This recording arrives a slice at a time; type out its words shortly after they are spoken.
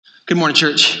Good morning,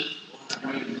 church.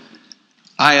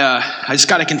 I just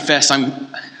got to confess,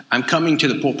 I'm coming to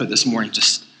the pulpit this morning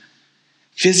just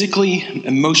physically,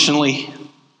 emotionally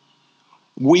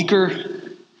weaker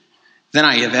than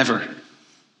I have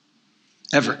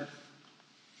ever.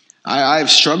 I've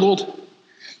struggled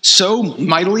so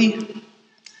mightily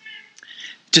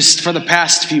just for the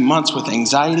past few months with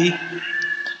anxiety,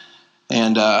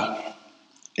 and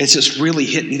it's just really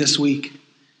hit me this week,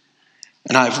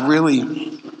 and I've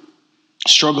really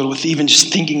struggled with even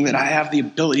just thinking that I have the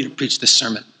ability to preach this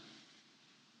sermon.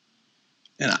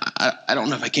 And I don't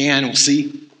know if I can. We'll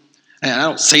see. And I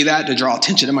don't say that to draw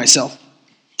attention to myself.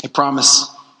 I promise.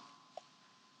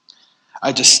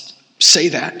 I just say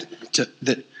that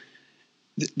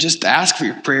just to ask for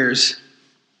your prayers.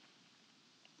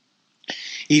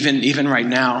 Even right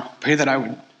now, pray that I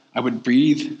would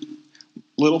breathe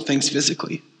little things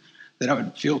physically, that I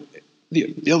would feel the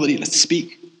ability to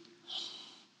speak.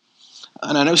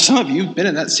 And I know some of you have been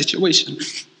in that situation.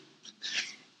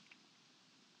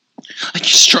 Like you're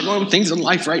struggling with things in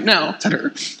life right now that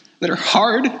are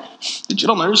hard, that you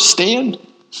don't understand.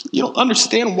 You don't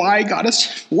understand why God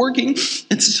is working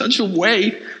in such a way.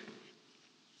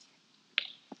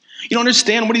 You don't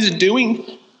understand what he's doing.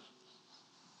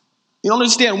 You don't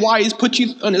understand why he's put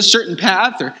you on a certain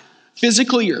path, or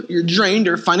physically you're drained,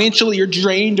 or financially you're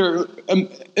drained, or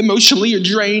emotionally you're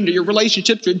drained, or your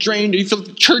relationships are drained, or you feel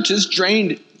the church is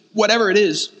drained, whatever it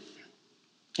is.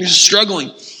 You're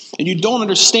struggling and you don't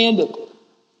understand it.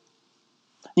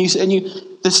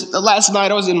 Last night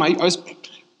I was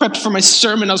prepped for my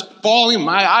sermon. I was bawling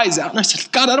my eyes out, and I said,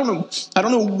 God, I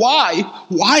don't know why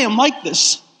I'm like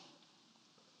this.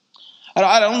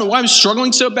 I don't know why I'm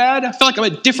struggling so bad. I feel like I'm a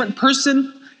different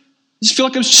person. I just feel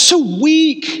like I'm so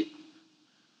weak.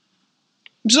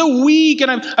 I'm so weak, and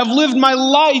I've lived my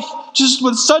life just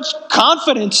with such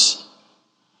confidence.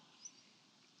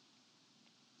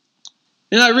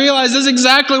 And I realize that's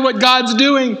exactly what God's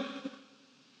doing.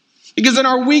 Because in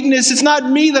our weakness, it's not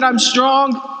me that I'm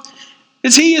strong.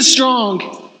 It's He is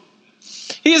strong.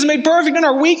 He is made perfect in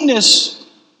our weakness.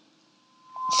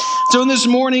 So in this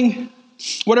morning,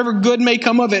 whatever good may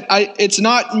come of it, it's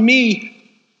not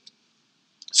me.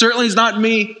 Certainly it's not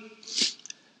me.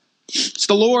 It's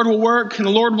the Lord will work and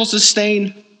the Lord will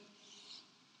sustain.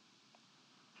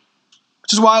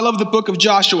 Which is why I love the book of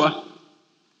Joshua.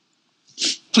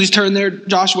 Please turn there,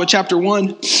 Joshua chapter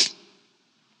 1.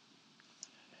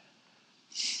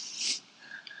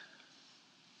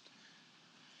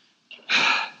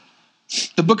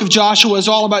 The book of Joshua is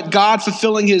all about God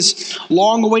fulfilling his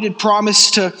long-awaited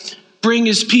promise to bring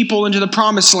his people into the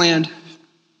promised land.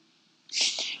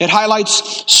 It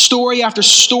highlights story after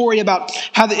story about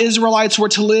how the Israelites were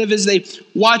to live as they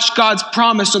watched God's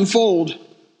promise unfold.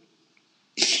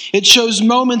 It shows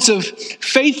moments of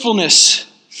faithfulness,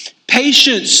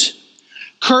 patience,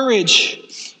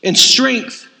 courage, and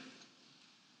strength.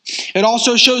 It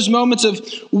also shows moments of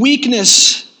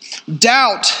weakness,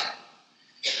 doubt,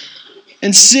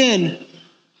 and sin.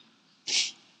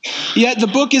 Yet the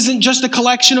book isn't just a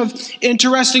collection of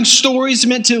interesting stories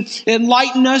meant to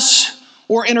enlighten us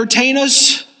or entertain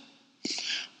us.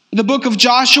 The book of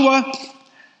Joshua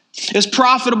is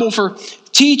profitable for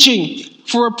teaching,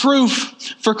 for reproof,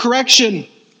 for correction,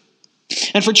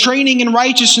 and for training in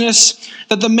righteousness,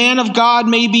 that the man of God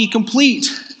may be complete,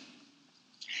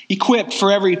 equipped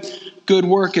for every good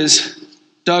work, as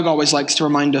Doug always likes to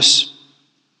remind us.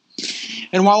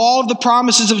 And while all of the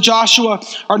promises of Joshua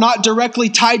are not directly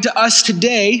tied to us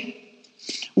today,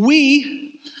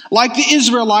 we, like the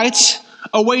Israelites,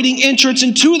 awaiting entrance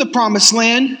into the promised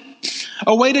land,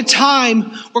 await a time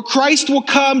where Christ will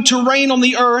come to reign on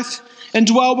the earth and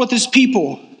dwell with his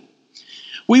people.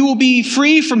 We will be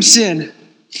free from sin.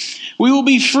 We will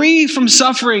be free from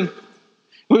suffering.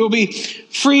 We will be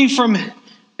free from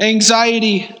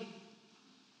anxiety.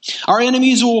 Our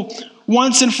enemies will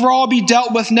once and for all be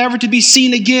dealt with, never to be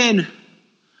seen again.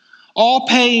 All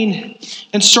pain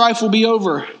and strife will be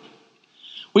over.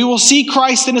 We will see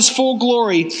Christ in his full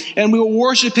glory, and we will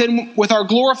worship him with our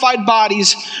glorified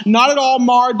bodies, not at all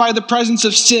marred by the presence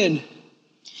of sin.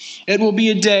 It will be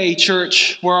a day,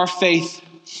 church, where our faith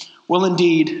will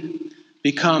indeed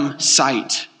become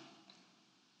sight.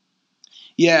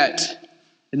 Yet,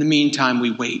 in the meantime,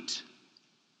 we wait.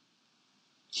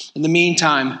 In the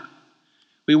meantime,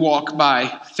 we walk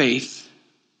by faith.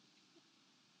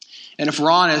 And if we're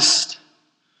honest,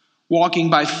 walking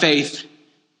by faith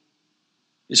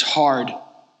is hard.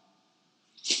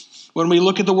 When we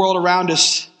look at the world around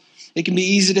us, it can be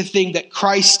easy to think that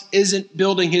Christ isn't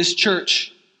building his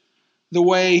church the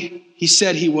way he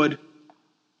said he would.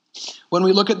 When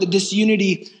we look at the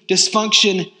disunity,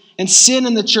 dysfunction, and sin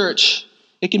in the church,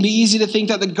 it can be easy to think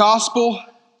that the gospel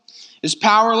is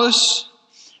powerless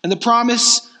and the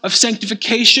promise of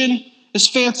sanctification is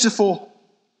fanciful.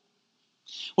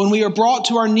 When we are brought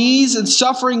to our knees and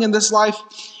suffering in this life,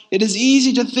 it is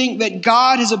easy to think that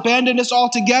God has abandoned us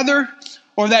altogether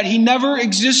or that he never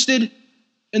existed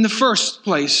in the first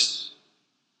place.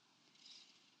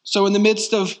 So in the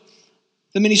midst of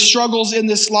the many struggles in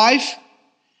this life,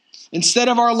 instead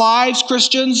of our lives,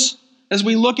 Christians, as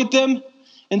we look at them,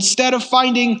 instead of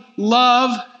finding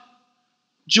love,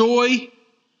 joy,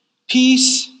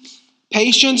 peace,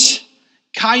 patience,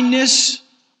 kindness,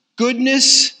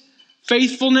 goodness,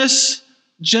 faithfulness,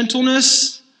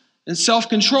 gentleness, and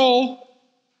self-control,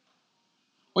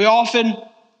 we often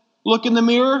look in the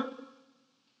mirror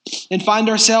and find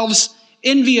ourselves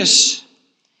envious,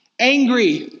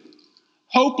 angry,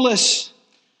 hopeless,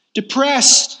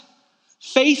 depressed,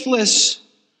 faithless,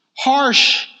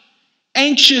 harsh,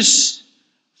 anxious,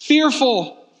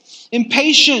 fearful,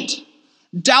 impatient,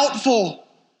 doubtful,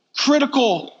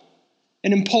 critical,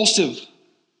 and impulsive.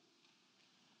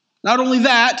 Not only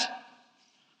that,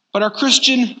 but our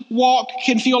Christian walk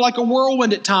can feel like a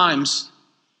whirlwind at times.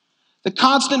 The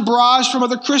constant barrage from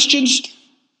other Christians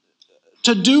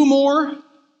to do more,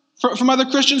 from other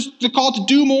Christians, the call to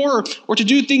do more or to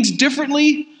do things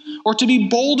differently, or to be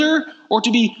bolder, or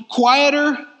to be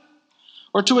quieter,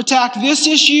 or to attack this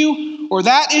issue or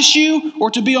that issue,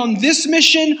 or to be on this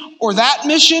mission or that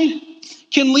mission,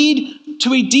 can lead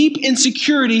to a deep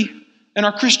insecurity in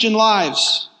our Christian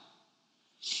lives.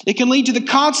 It can lead to the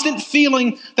constant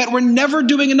feeling that we're never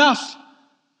doing enough,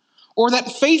 or that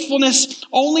faithfulness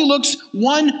only looks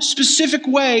one specific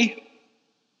way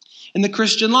in the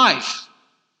Christian life.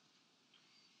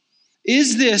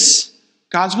 Is this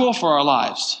God's will for our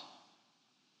lives?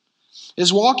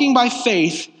 Is walking by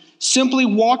faith simply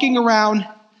walking around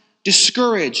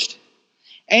discouraged,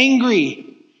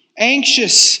 angry,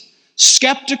 anxious,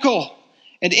 skeptical,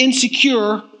 and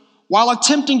insecure while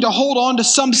attempting to hold on to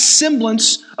some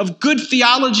semblance of good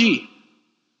theology?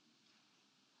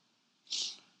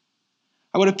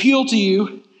 I would appeal to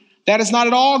you, that is not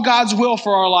at all God's will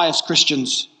for our lives,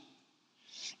 Christians.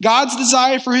 God's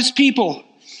desire for his people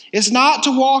is not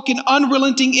to walk in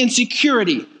unrelenting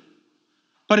insecurity,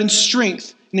 but in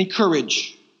strength and in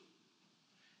courage.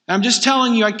 And I'm just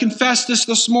telling you, I confess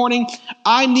this morning,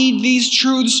 I need these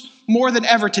truths more than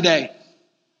ever today.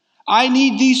 I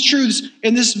need these truths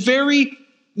in this very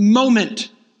moment.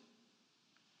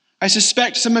 I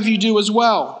suspect some of you do as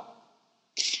well.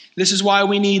 This is why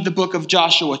we need the book of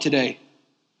Joshua today.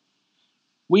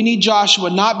 We need Joshua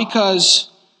not because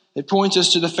it points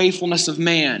us to the faithfulness of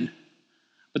man,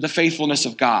 but the faithfulness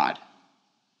of God.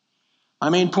 My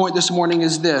main point this morning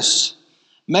is this: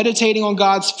 meditating on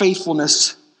God's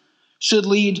faithfulness should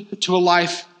lead to a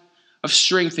life of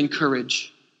strength and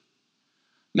courage.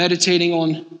 Meditating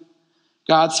on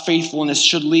God's faithfulness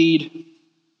should lead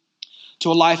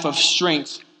to a life of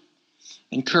strength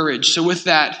and courage. So with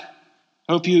that,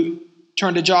 I hope you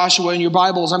turn to Joshua in your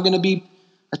Bibles. I'm going to be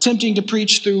attempting to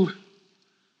preach through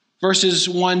verses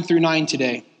 1 through 9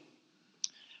 today.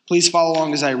 Please follow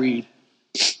along as I read.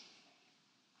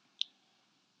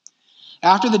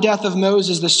 After the death of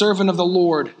Moses, the servant of the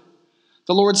Lord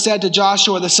said to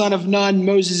Joshua, the son of Nun,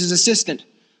 Moses' assistant,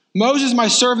 "Moses, my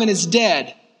servant, is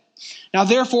dead. Now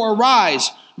therefore arise,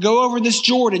 go over this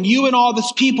Jordan, you and all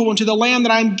this people, into the land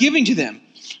that I am giving to them,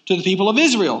 to the people of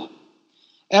Israel.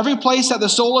 Every place that the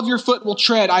sole of your foot will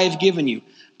tread, I have given you,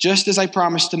 just as I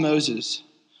promised to Moses.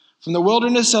 From the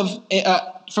wilderness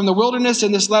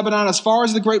in this Lebanon, as far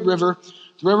as the great river,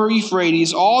 the river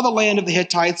Euphrates, all the land of the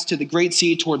Hittites to the great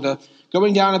sea toward the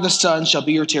going down of the sun shall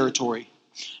be your territory.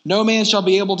 No man shall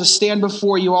be able to stand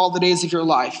before you all the days of your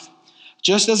life.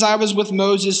 Just as I was with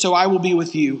Moses, so I will be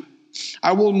with you.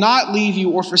 I will not leave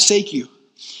you or forsake you.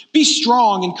 Be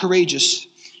strong and courageous,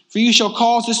 for you shall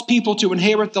cause this people to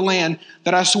inherit the land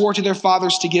that I swore to their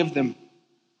fathers to give them.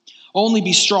 Only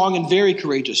be strong and very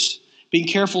courageous, being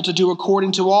careful to do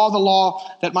according to all the law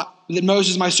that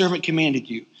Moses my servant commanded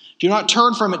you. Do not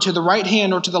turn from it to the right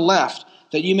hand or to the left,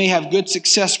 that you may have good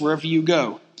success wherever you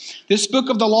go. This book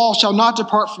of the law shall not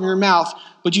depart from your mouth,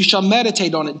 but you shall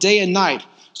meditate on it day and night,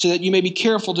 so that you may be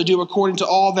careful to do according to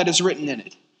all that is written in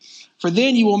it. For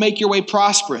then you will make your way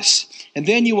prosperous, and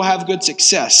then you will have good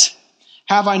success.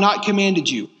 Have I not commanded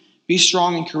you? Be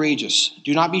strong and courageous.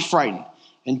 Do not be frightened,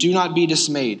 and do not be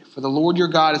dismayed, for the Lord your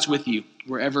God is with you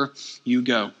wherever you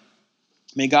go."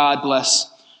 May God bless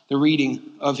the reading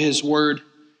of his word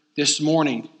this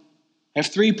morning. I have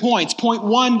 3 points. Point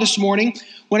 1 this morning: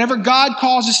 whenever God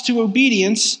calls us to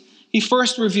obedience, he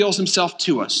first reveals himself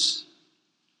to us.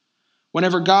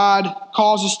 Whenever God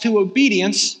calls us to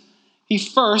obedience, he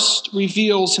first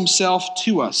reveals himself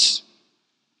to us.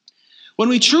 When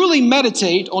we truly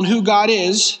meditate on who God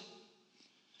is,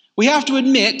 we have to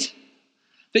admit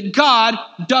that God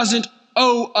doesn't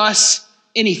owe us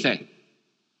anything.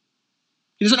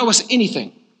 He doesn't owe us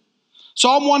anything.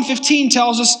 Psalm 115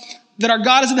 tells us that our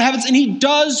God is in the heavens and he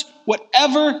does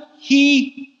whatever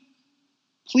he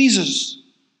pleases.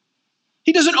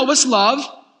 He doesn't owe us love.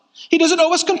 He doesn't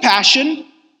owe us compassion.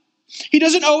 He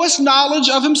doesn't owe us knowledge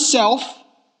of himself.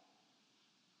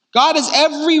 God has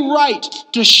every right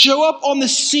to show up on the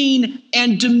scene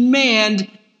and demand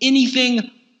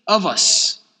anything of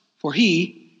us, for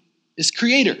he is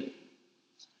creator.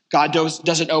 God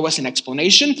doesn't owe us an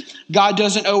explanation. God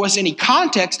doesn't owe us any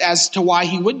context as to why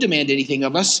he would demand anything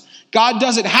of us. God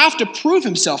doesn't have to prove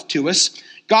himself to us.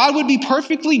 God would be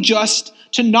perfectly just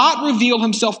to not reveal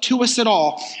himself to us at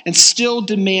all and still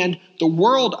demand the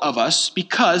world of us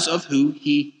because of who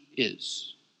he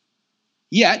is.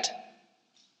 Yet,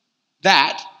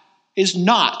 that is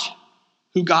not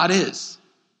who God is.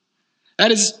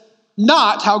 That is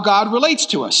not how God relates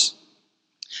to us.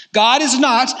 God is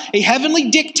not a heavenly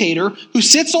dictator who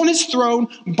sits on his throne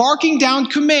barking down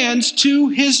commands to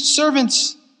his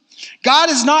servants. God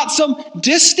is not some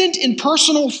distant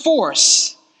impersonal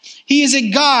force. He is a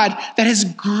God that has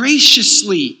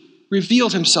graciously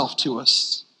revealed himself to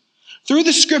us. Through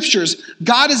the scriptures,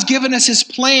 God has given us his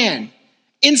plan,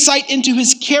 insight into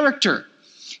his character,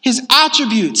 his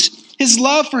attributes, his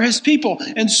love for his people,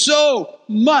 and so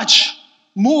much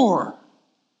more.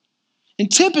 And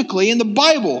typically in the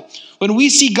Bible, when we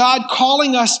see God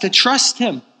calling us to trust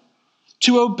him,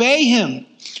 to obey him,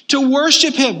 to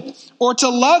worship him, or to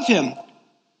love him,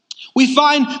 we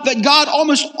find that God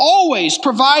almost always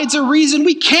provides a reason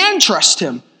we can trust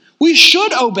him. We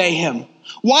should obey him.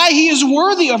 Why he is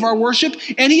worthy of our worship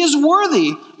and he is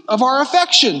worthy of our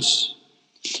affections.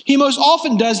 He most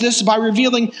often does this by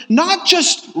revealing not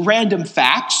just random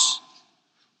facts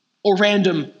or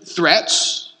random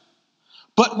threats,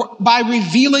 but by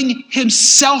revealing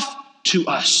himself to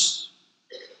us.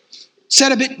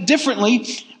 Said a bit differently,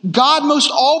 God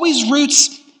most always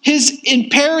roots his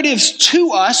imperatives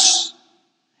to us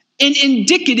in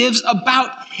indicatives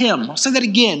about him. I'll say that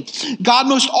again. God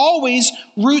most always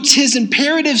roots his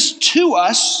imperatives to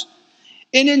us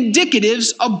in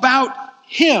indicatives about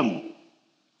him.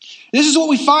 This is what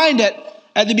we find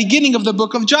at the beginning of the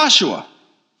book of Joshua.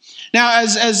 Now,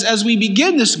 as we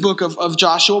begin this book of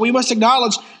Joshua, we must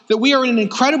acknowledge that we are in an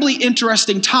incredibly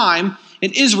interesting time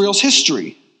in Israel's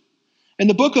history. In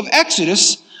the book of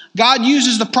Exodus, God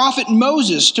uses the prophet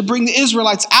Moses to bring the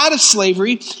Israelites out of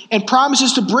slavery and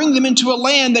promises to bring them into a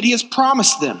land that he has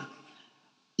promised them.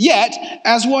 Yet,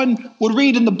 as one would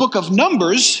read in the book of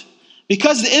Numbers,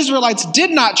 because the Israelites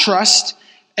did not trust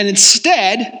and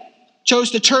instead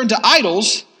chose to turn to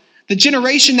idols, the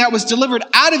generation that was delivered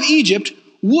out of Egypt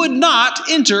would not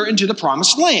enter into the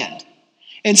promised land.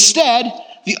 Instead,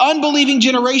 the unbelieving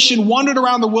generation wandered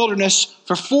around the wilderness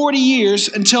for 40 years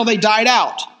until they died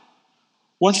out.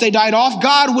 Once they died off,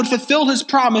 God would fulfill his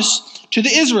promise to the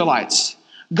Israelites.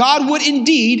 God would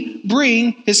indeed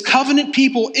bring his covenant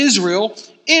people Israel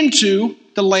into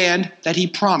the land that he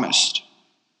promised.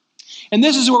 And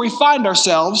this is where we find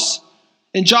ourselves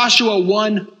in Joshua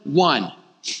 1:1.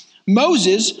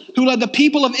 Moses, who led the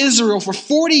people of Israel for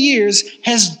 40 years,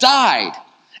 has died.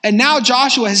 And now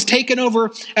Joshua has taken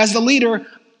over as the leader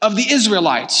of the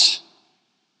Israelites.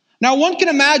 Now one can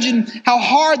imagine how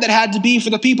hard that had to be for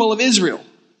the people of Israel.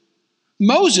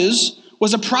 Moses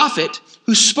was a prophet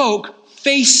who spoke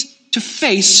face to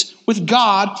face with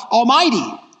God Almighty.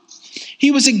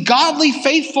 He was a godly,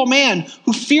 faithful man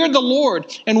who feared the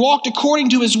Lord and walked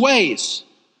according to his ways.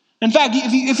 In fact,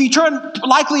 if you turn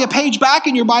likely a page back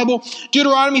in your Bible,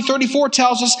 Deuteronomy 34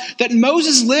 tells us that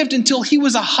Moses lived until he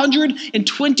was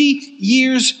 120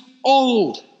 years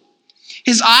old.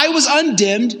 His eye was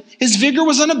undimmed, his vigor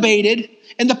was unabated,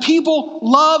 and the people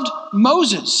loved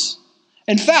Moses.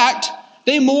 In fact,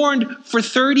 they mourned for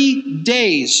 30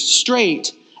 days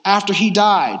straight after he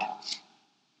died.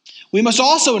 We must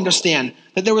also understand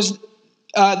that there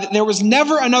was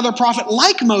never another prophet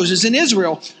like Moses in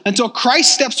Israel until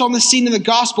Christ steps on the scene in the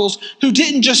Gospels, who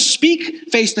didn't just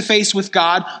speak face to face with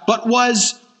God, but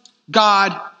was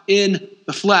God in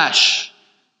the flesh.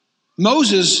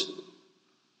 Moses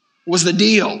was the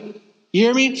deal. You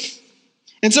hear me?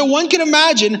 And so one can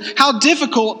imagine how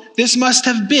difficult this must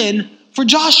have been for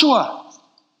Joshua.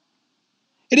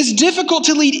 It is difficult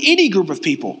to lead any group of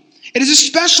people. It is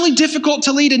especially difficult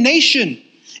to lead a nation.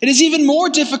 It is even more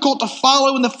difficult to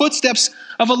follow in the footsteps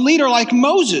of a leader like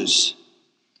Moses.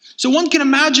 So one can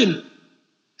imagine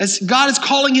as God is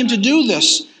calling him to do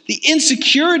this, the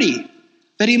insecurity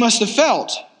that he must have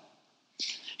felt.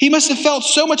 He must have felt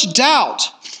so much doubt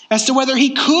as to whether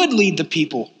he could lead the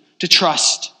people to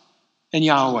trust in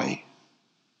Yahweh.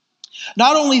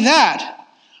 Not only that,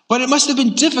 but it must have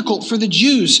been difficult for the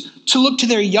Jews to look to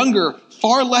their younger,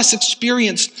 far less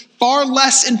experienced, far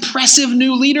less impressive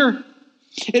new leader.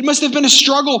 It must have been a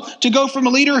struggle to go from a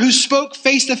leader who spoke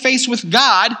face to face with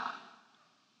God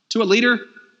to a leader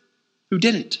who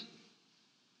didn't.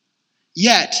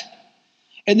 Yet,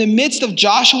 in the midst of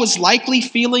Joshua's likely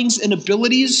feelings and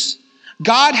abilities,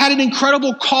 God had an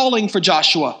incredible calling for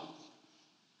Joshua.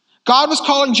 God was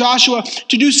calling Joshua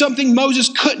to do something Moses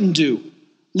couldn't do: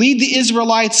 lead the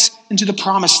Israelites into the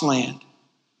promised land.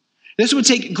 This would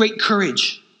take great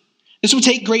courage. This would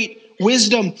take great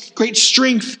wisdom, great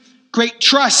strength, great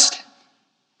trust.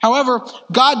 However,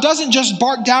 God doesn't just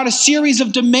bark down a series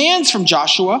of demands from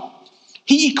Joshua.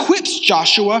 He equips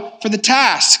Joshua for the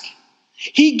task.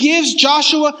 He gives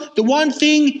Joshua the one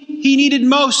thing he needed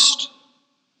most.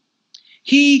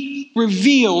 He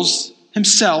reveals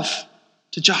himself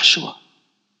to Joshua.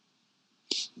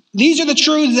 These are the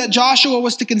truths that Joshua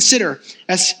was to consider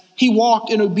as he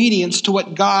walked in obedience to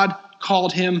what God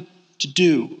called him to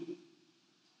do.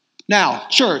 Now,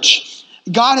 church,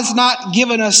 God has not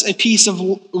given us a piece of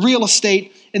real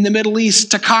estate in the Middle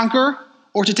East to conquer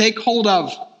or to take hold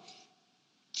of.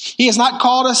 He has not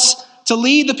called us to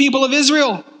lead the people of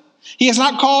Israel. He has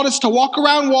not called us to walk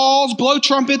around walls, blow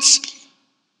trumpets,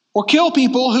 or kill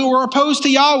people who are opposed to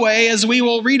Yahweh, as we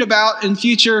will read about in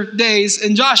future days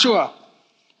in Joshua.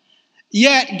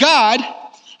 Yet God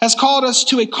has called us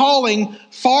to a calling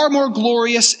far more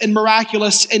glorious and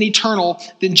miraculous and eternal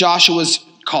than Joshua's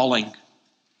calling.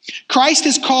 Christ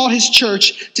has called his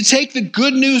church to take the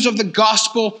good news of the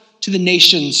gospel to the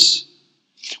nations.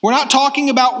 We're not talking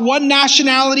about one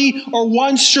nationality or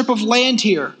one strip of land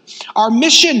here. Our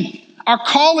mission, our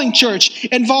calling, church,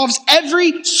 involves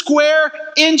every square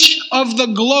inch of the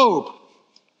globe.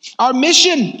 Our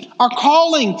mission, our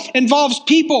calling, involves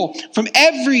people from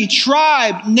every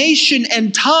tribe, nation,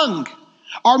 and tongue.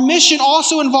 Our mission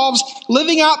also involves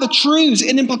living out the truths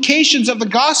and implications of the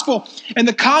gospel in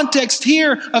the context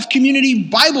here of Community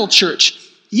Bible Church.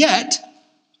 Yet,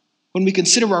 when we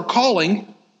consider our calling,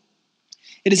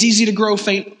 it is easy to grow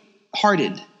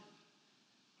faint-hearted.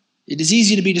 It is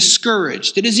easy to be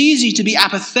discouraged. It is easy to be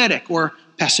apathetic or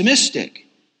pessimistic.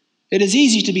 It is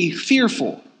easy to be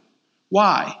fearful.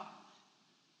 Why?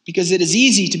 Because it is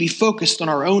easy to be focused on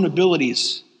our own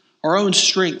abilities, our own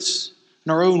strengths,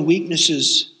 and our own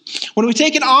weaknesses. When we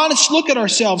take an honest look at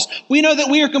ourselves, we know that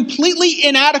we are completely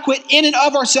inadequate in and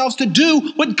of ourselves to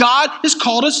do what God has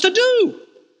called us to do.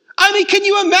 I mean, can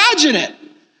you imagine it?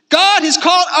 God has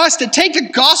called us to take the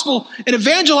gospel and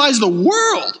evangelize the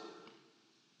world.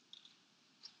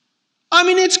 I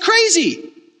mean, it's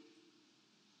crazy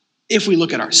if we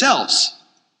look at ourselves.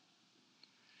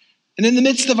 And in the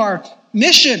midst of our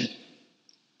mission,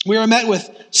 we are met with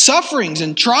sufferings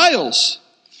and trials.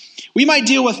 We might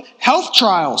deal with health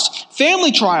trials,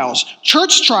 family trials,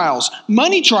 church trials,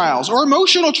 money trials, or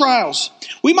emotional trials.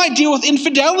 We might deal with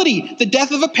infidelity, the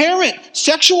death of a parent,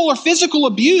 sexual or physical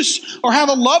abuse, or have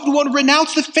a loved one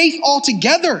renounce the faith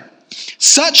altogether.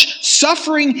 Such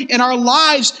suffering in our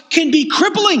lives can be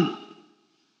crippling.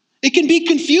 It can be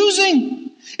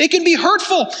confusing. It can be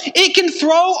hurtful. It can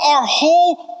throw our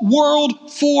whole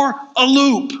world for a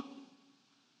loop.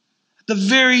 At the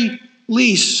very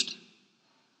least,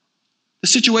 the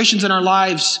situations in our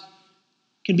lives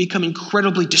can become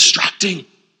incredibly distracting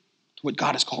to what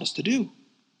God has called us to do.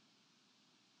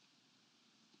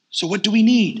 So what do we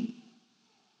need?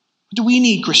 What do we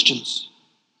need, Christians?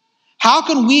 How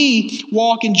can we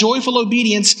walk in joyful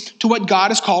obedience to what God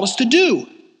has called us to do?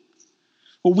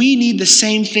 Well, we need the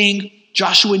same thing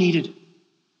Joshua needed.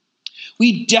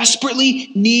 We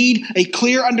desperately need a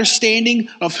clear understanding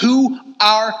of who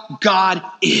our God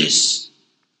is.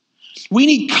 We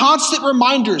need constant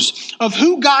reminders of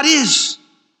who God is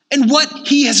and what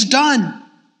he has done.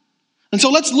 And so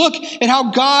let's look at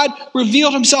how God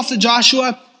revealed himself to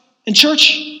Joshua. And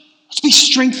church, let's be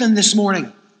strengthened this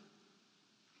morning.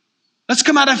 Let's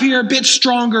come out of here a bit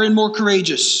stronger and more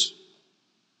courageous.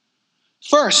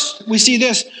 First, we see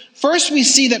this. First, we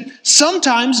see that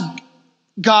sometimes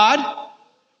God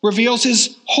reveals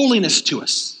his holiness to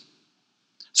us.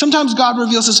 Sometimes God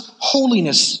reveals his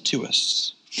holiness to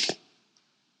us.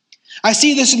 I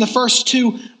see this in the first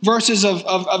two verses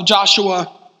of Joshua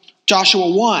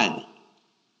 1.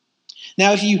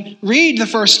 Now, if you read the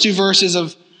first two verses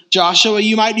of Joshua,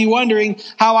 you might be wondering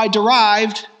how I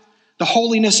derived the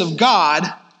holiness of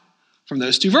God from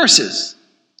those two verses.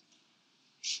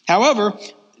 However,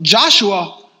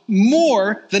 Joshua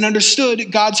more than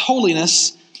understood God's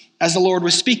holiness as the Lord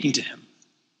was speaking to him.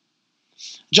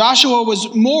 Joshua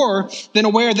was more than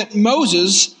aware that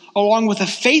Moses, along with a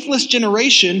faithless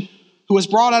generation who was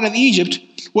brought out of Egypt,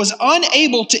 was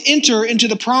unable to enter into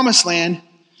the promised land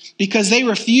because they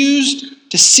refused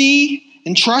to see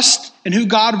and trust in who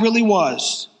God really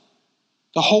was,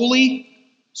 the holy,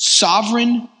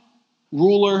 sovereign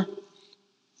ruler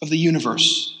of the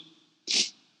universe.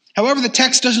 However, the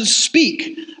text doesn't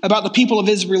speak about the people of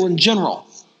Israel in general,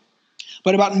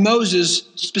 but about Moses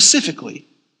specifically.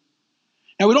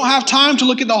 Now, we don't have time to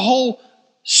look at the whole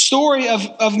story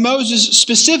of Moses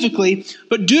specifically,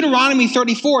 but Deuteronomy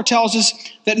 34 tells us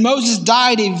that Moses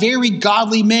died a very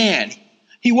godly man.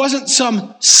 He wasn't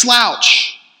some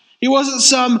slouch. He wasn't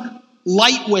some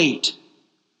lightweight.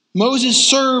 Moses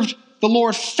served the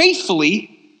Lord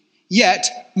faithfully,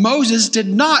 yet Moses did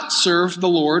not serve the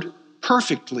Lord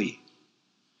perfectly.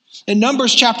 In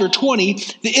Numbers chapter 20,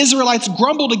 the Israelites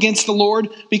grumbled against the Lord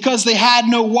because they had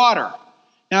no water.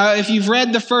 Now, if you've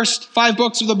read the first 5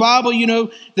 books of the Bible, you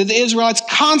know that the Israelites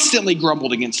constantly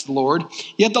grumbled against the Lord,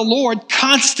 yet the Lord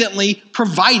constantly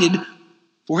provided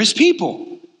for his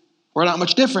people. We're not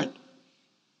much different.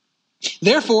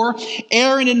 Therefore,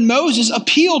 Aaron and Moses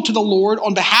appealed to the Lord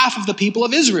on behalf of the people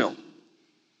of Israel.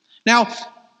 Now,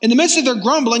 in the midst of their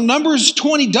grumbling, Numbers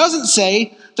 20 doesn't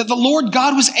say that the Lord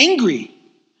God was angry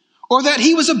or that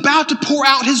he was about to pour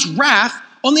out his wrath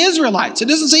on the Israelites. It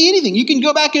doesn't say anything. You can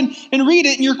go back and read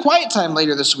it in your quiet time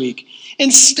later this week.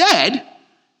 Instead,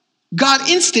 God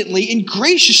instantly and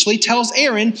graciously tells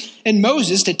Aaron and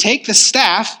Moses to take the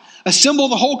staff, assemble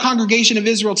the whole congregation of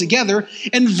Israel together,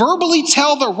 and verbally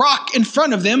tell the rock in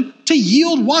front of them to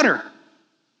yield water.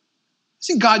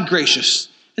 Isn't God gracious?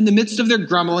 In the midst of their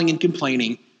grumbling and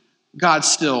complaining, God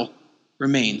still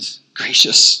remains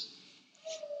gracious.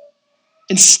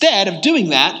 Instead of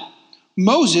doing that,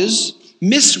 Moses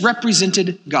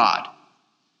misrepresented God.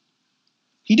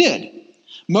 He did.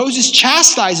 Moses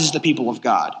chastises the people of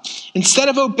God. Instead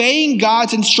of obeying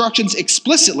God's instructions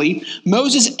explicitly,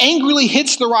 Moses angrily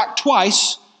hits the rock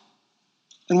twice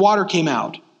and water came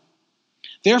out.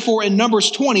 Therefore, in Numbers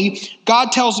 20,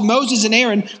 God tells Moses and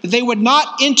Aaron that they would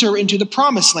not enter into the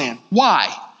promised land.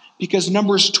 Why? Because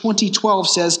Numbers 20:12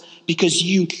 says, because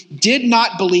you did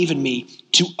not believe in me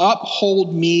to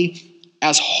uphold me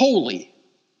as holy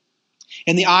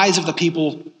in the eyes of the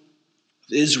people of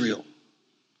Israel.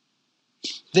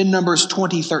 Then Numbers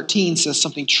 20:13 says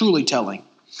something truly telling.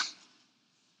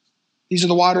 These are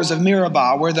the waters of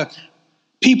Meribah, where the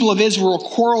people of Israel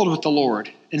quarreled with the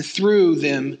Lord, and through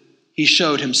them he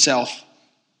showed himself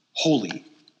holy.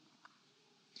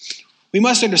 We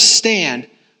must understand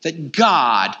that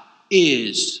God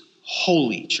is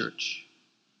holy, church.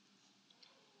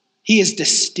 He is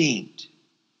distinct.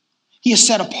 He is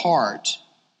set apart.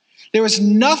 There is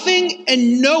nothing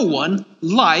and no one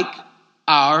like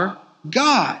our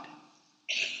God.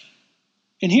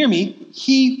 And hear me,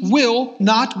 he will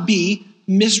not be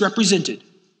misrepresented.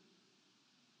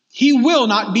 He will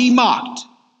not be mocked.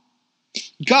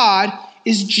 God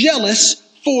is jealous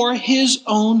for his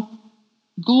own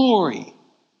glory.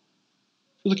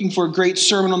 If you're looking for a great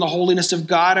sermon on the holiness of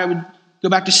God, I would go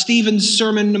back to Stephen's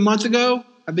sermon a month ago.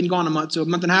 I've been gone a month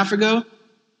and a half ago.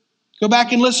 Go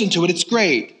back and listen to it. It's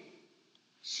great.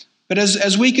 But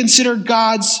as we consider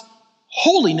God's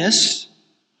holiness,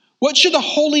 what should the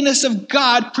holiness of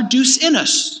God produce in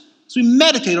us? As we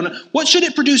meditate on it, what should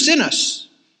it produce in us?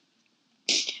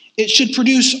 It should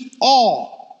produce awe,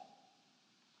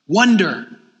 wonder,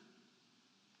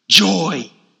 joy,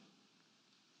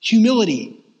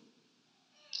 humility,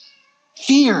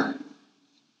 fear.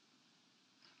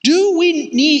 Do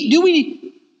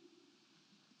we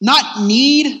not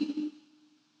need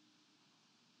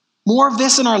more of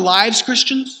this in our lives,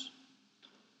 Christians?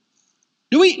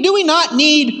 Do we not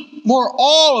need more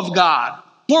awe of God,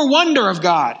 more wonder of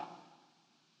God,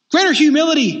 greater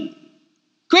humility,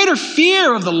 greater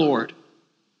fear of the Lord?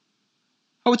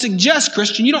 I would suggest,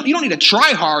 Christian, you don't need to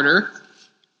try harder.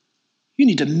 You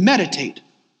need to meditate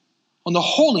on the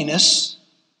holiness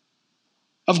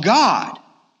of God.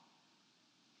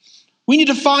 We need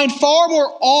to find far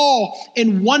more awe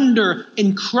and wonder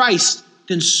in Christ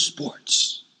than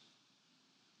sports.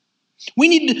 We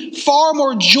need far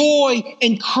more joy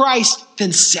in Christ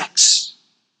than sex.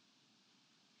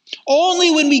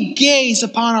 Only when we gaze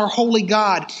upon our holy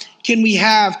God can we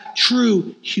have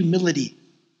true humility.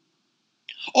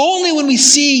 Only when we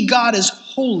see God as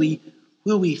holy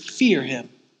will we fear him.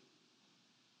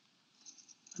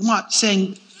 I'm not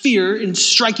saying fear in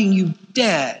striking you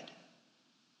dead.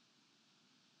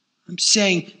 I'm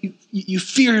saying you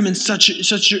fear him in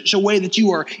such a way that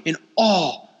you are in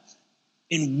awe,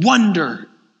 in wonder,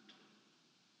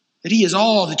 that he is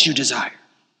all that you desire.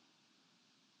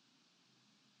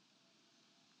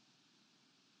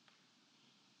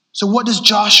 So what does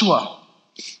Joshua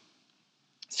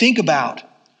think about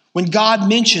when God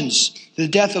mentions the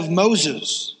death of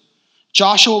Moses?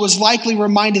 Joshua was likely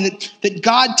reminded that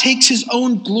God takes his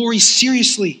own glory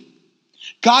seriously.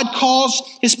 God calls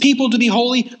his people to be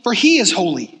holy, for he is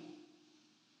holy.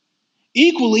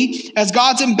 Equally, as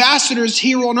God's ambassadors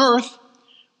here on earth,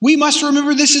 we must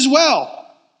remember this as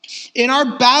well. In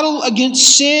our battle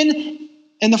against sin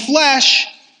and the flesh,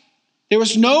 there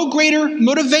is no greater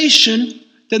motivation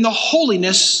than the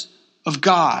holiness of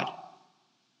God.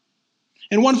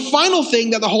 And one final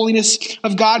thing that the holiness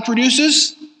of God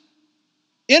produces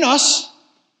in us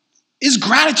is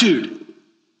gratitude.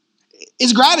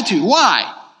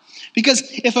 Why? Because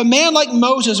if a man like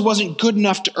Moses wasn't good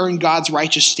enough to earn God's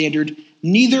righteous standard,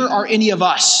 neither are any of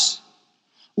us.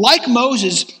 Like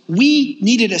Moses, we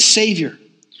needed a Savior.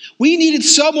 We needed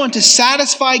someone to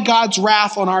satisfy God's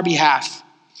wrath on our behalf.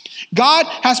 God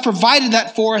has provided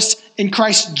that for us in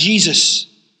Christ Jesus.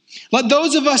 Let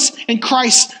those of us in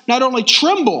Christ not only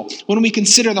tremble when we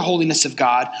consider the holiness of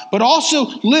God, but also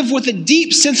live with a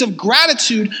deep sense of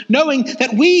gratitude, knowing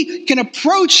that we can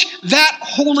approach that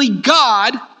holy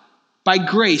God by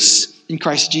grace in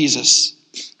Christ Jesus.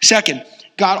 Second,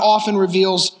 God often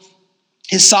reveals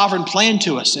his sovereign plan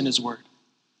to us in his word.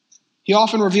 He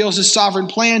often reveals his sovereign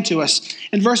plan to us.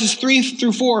 In verses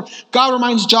 3-4, God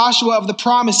reminds Joshua of the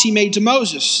promise he made to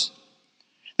Moses.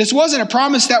 This wasn't a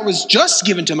promise that was just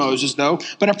given to Moses, though,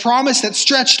 but a promise that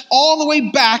stretched all the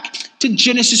way back to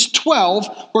Genesis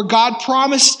 12, where God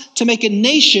promised to make a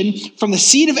nation from the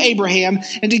seed of Abraham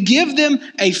and to give them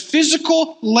a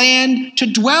physical land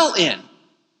to dwell in.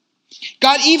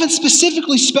 God even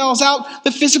specifically spells out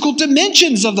the physical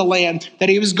dimensions of the land that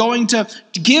he was going to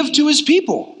give to his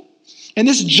people. And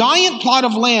this giant plot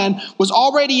of land was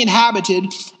already inhabited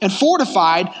and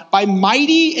fortified by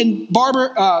mighty and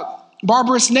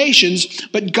barbarous nations,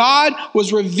 but God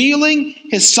was revealing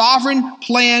his sovereign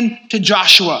plan to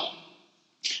Joshua.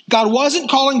 God wasn't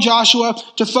calling Joshua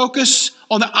to focus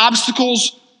on the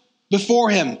obstacles before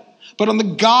him, but on the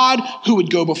God who would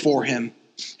go before him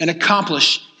and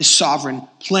accomplish his sovereign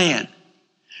plan.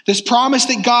 This promise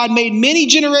that God made many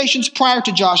generations prior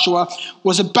to Joshua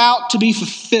was about to be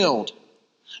fulfilled.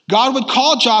 God would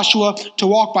call Joshua to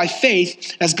walk by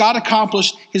faith as God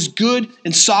accomplished his good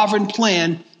and sovereign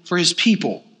plan for his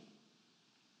people.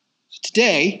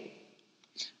 Today,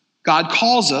 God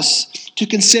calls us to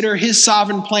consider his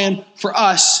sovereign plan for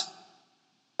us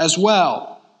as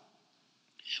well.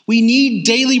 We need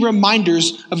daily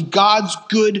reminders of God's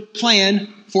good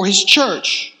plan for his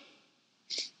church.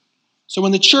 So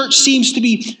when the church seems to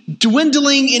be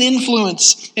dwindling in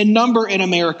influence and number in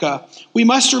America, we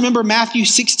must remember Matthew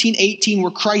 16:18,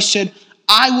 where Christ said,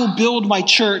 "I will build my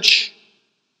church,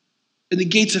 and the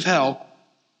gates of hell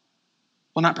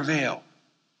will not prevail."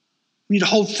 We need to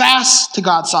hold fast to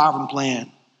God's sovereign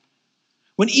plan.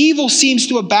 When evil seems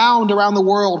to abound around the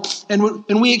world, and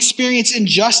when we experience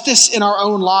injustice in our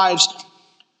own lives,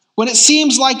 when it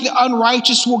seems like the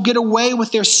unrighteous will get away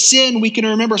with their sin, we can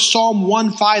remember Psalm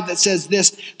 1:5 that says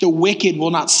this: "The wicked will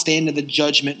not stand in the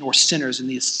judgment, nor sinners in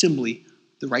the assembly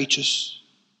of the righteous."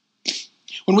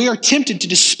 When we are tempted to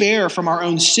despair from our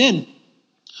own sin,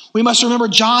 we must remember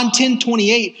John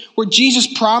 10:28, where Jesus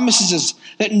promises us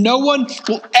that no one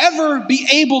will ever be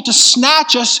able to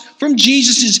snatch us from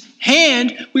Jesus'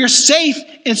 hand. We are safe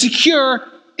and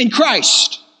secure in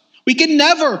Christ. We can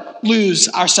never lose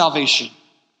our salvation.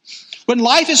 When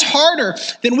life is harder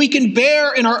than we can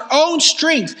bear in our own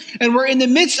strength, and we're in the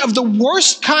midst of the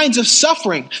worst kinds of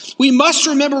suffering, we must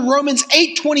remember Romans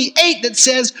 8:28 that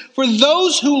says, "For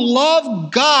those who love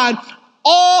God,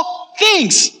 all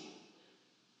things,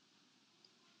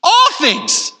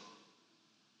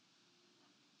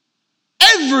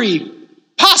 every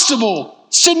possible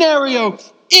scenario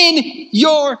in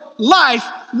your life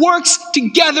works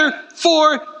together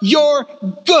for your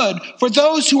good, for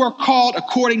those who are called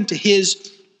according to his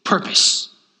purpose."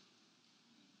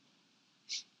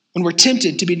 When we're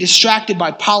tempted to be distracted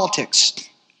by politics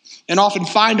and often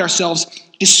find ourselves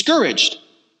discouraged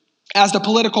as the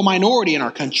political minority in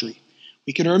our country,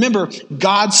 we can remember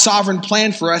God's sovereign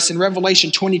plan for us in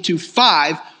Revelation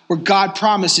 22:5, where God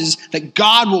promises that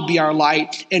God will be our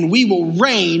light and we will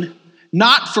reign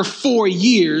not for 4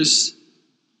 years,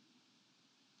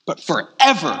 but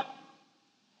forever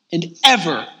and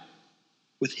ever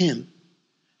with him.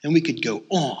 And we could go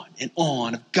on and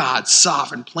on of God's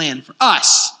sovereign plan for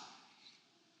us.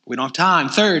 We don't have time.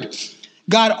 Third,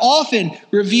 God often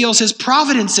reveals his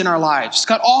providence in our lives.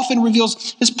 God often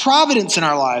reveals his providence in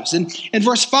our lives. And in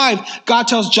verse 5, God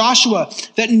tells Joshua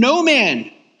that no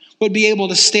man would be able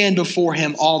to stand before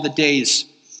him all the days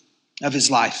of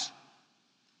his life.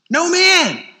 No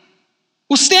man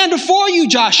will stand before you,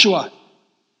 Joshua.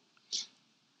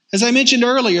 As I mentioned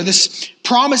earlier, this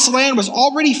promised land was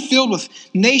already filled with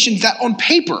nations that on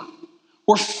paper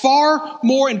were far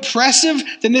more impressive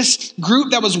than this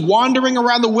group that was wandering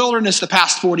around the wilderness the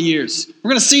past 40 years. We're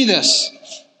going to see this.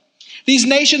 These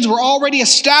nations were already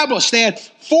established. They had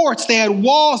forts, they had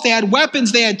walls, they had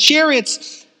weapons, they had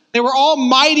chariots. They were all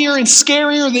mightier and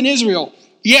scarier than Israel.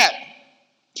 Yet,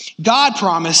 God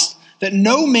promised that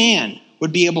no man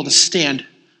would be able to stand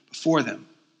before them.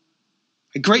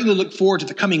 I greatly look forward to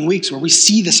the coming weeks where we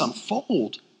see this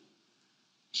unfold.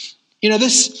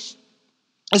 This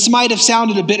might have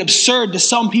sounded a bit absurd to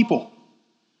some people.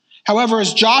 However,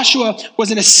 as Joshua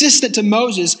was an assistant to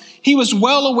Moses, he was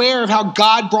well aware of how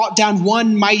God brought down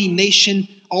one mighty nation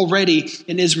already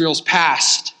in Israel's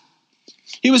past.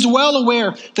 He was well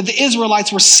aware that the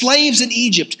Israelites were slaves in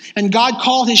Egypt, and God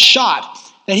called his shot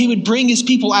that he would bring his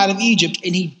people out of Egypt,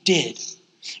 and he did.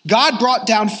 God brought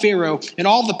down Pharaoh and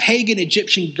all the pagan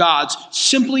Egyptian gods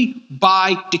simply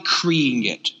by decreeing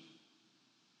it.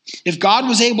 If God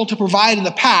was able to provide in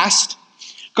the past,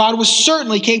 God was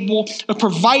certainly capable of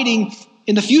providing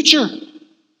in the future.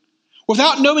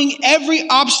 Without knowing every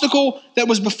obstacle that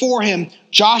was before him,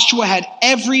 Joshua had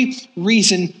every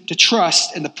reason to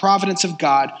trust in the providence of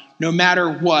God, no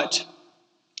matter what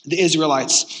the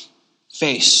Israelites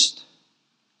faced.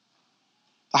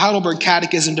 The Heidelberg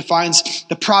Catechism defines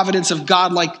the providence of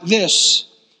God like this: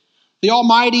 the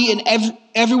almighty and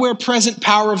everywhere present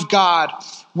power of God,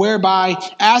 whereby,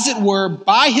 as it were,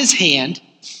 by his hand,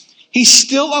 he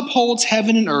still upholds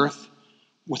heaven and earth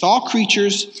with all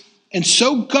creatures, and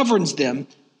so governs them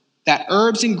that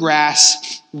herbs and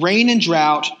grass, rain and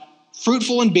drought,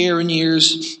 fruitful and barren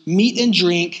years, meat and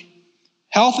drink,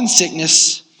 health and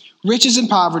sickness, riches and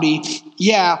poverty,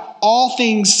 all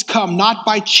things come not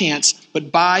by chance,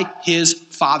 but by his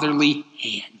fatherly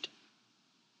hand.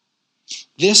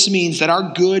 This means that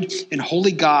our good and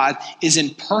holy God is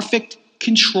in perfect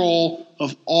control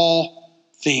of all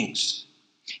things.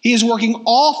 He is working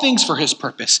all things for his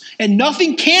purpose, and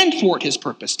nothing can thwart his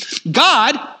purpose.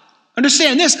 God,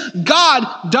 understand this,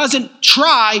 God doesn't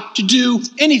try to do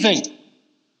anything.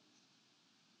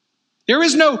 There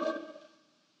is no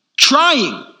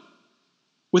trying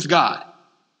with God.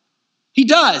 He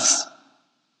does.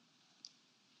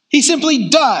 He simply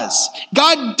does.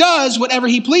 God does whatever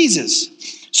he pleases.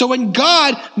 So when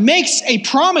God makes a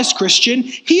promise, Christian,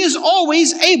 he is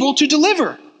always able to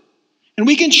deliver. And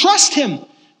we can trust him.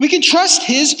 We can trust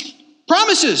his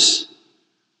promises.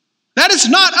 That is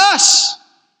not us.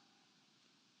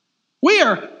 We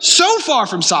are so far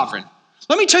from sovereign.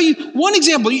 Let me tell you one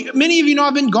example. Many of you know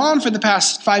I've been gone for the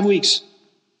past 5 weeks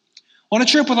on a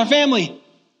trip with our family.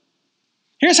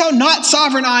 Here's how not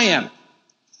sovereign I am.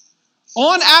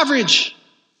 On average,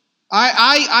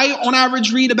 I on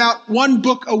average read about 1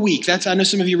 book a week. I know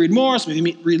some of you read more, some of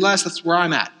you read less. That's where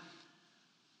I'm at.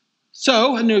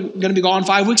 So I'm going to be gone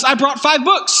 5 weeks. I brought 5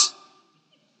 books.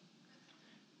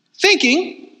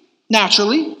 Thinking,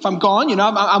 naturally, if I'm gone,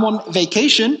 I'm on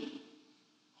vacation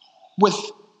with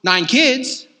 9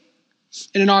 kids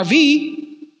in an RV,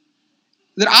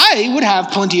 that I would have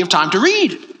plenty of time to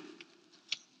read.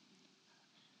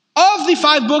 Of the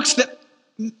 5 books that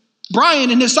Brian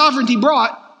and his sovereignty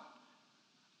brought,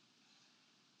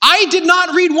 I did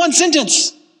not read 1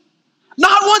 sentence.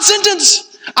 Not 1 sentence.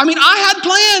 I mean, I had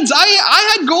plans.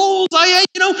 I had goals. I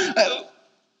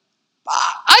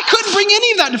couldn't bring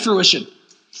any of that to fruition.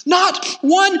 Not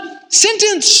 1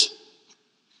 sentence.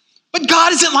 But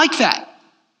God isn't like that.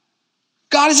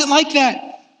 God isn't like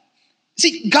that.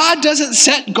 See, God doesn't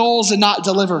set goals and not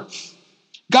deliver.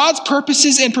 God's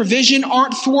purposes and provision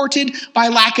aren't thwarted by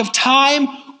lack of time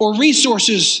or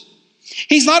resources.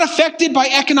 He's not affected by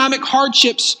economic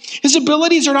hardships. His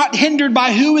abilities are not hindered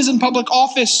by who is in public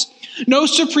office. No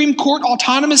Supreme Court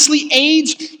autonomously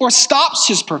aids or stops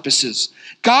his purposes.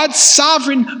 God's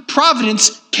sovereign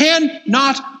providence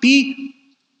cannot be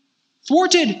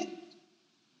thwarted.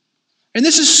 And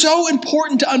this is so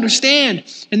important to understand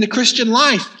in the Christian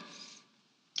life.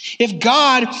 If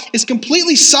God is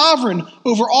completely sovereign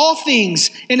over all things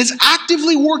and is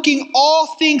actively working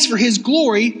all things for his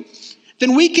glory,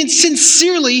 then we can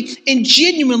sincerely and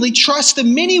genuinely trust the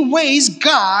many ways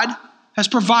God has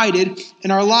provided in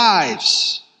our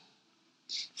lives.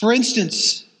 For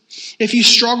instance, if you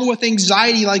struggle with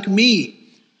anxiety like me,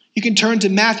 You can turn to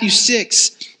Matthew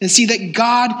 6 and see that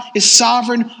God is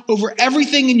sovereign over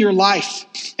everything in your life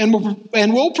and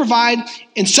will provide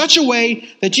in such a way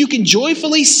that you can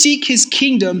joyfully seek his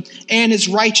kingdom and his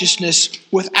righteousness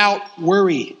without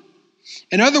worry.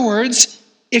 In other words,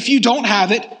 if you don't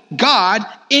have it, God,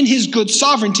 in his good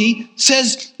sovereignty,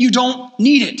 says you don't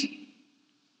need it.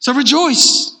 So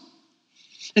rejoice.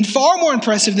 And far more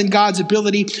impressive than God's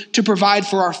ability to provide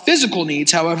for our physical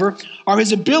needs, however, are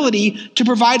his ability to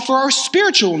provide for our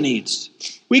spiritual needs.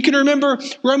 We can remember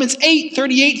Romans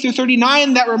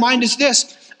 8:38-39 that remind us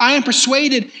this: I am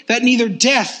persuaded that neither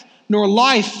death, nor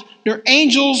life, nor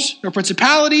angels, nor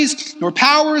principalities, nor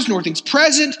powers, nor things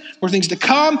present, nor things to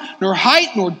come, nor height,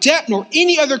 nor depth, nor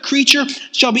any other creature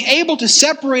shall be able to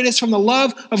separate us from the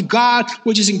love of God,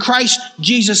 which is in Christ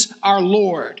Jesus our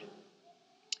Lord.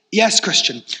 Yes,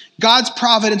 Christian, God's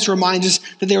providence reminds us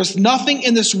that there is nothing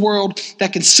in this world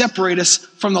that can separate us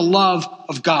from the love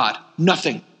of God.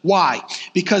 Nothing. Why?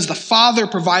 Because the Father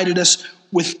provided us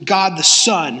with God the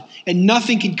Son, and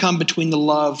nothing can come between the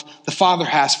love the Father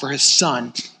has for his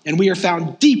Son. And we are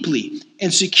found deeply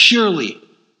and securely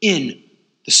in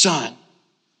the Son.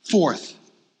 Fourth,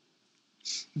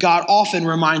 God often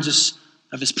reminds us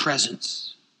of his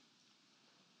presence.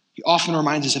 He often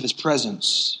reminds us of his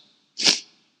presence.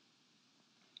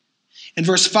 In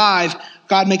verse 5,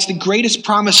 God makes the greatest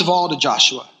promise of all to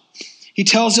Joshua. He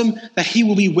tells him that he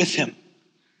will be with him.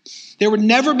 There would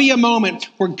never be a moment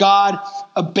where God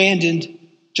abandoned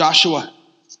Joshua.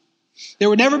 There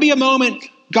would never be a moment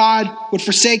God would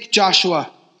forsake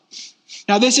Joshua.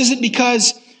 Now, this isn't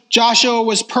because Joshua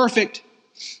was perfect.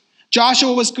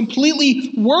 Joshua was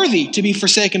completely worthy to be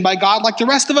forsaken by God like the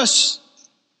rest of us.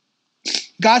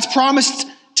 God's promise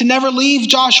to never leave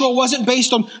Joshua wasn't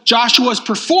based on Joshua's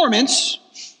performance,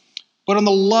 but on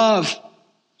the love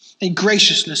and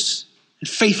graciousness and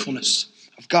faithfulness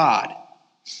of God.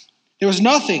 There was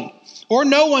nothing or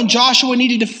no one Joshua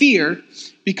needed to fear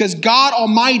because God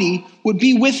Almighty would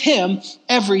be with him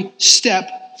every step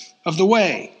of the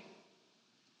way.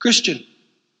 Christian,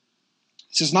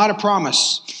 this is not a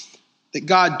promise that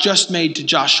God just made to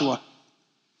Joshua.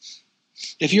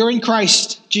 If you're in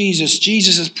Christ Jesus,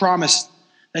 Jesus has promised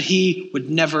that he would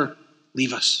never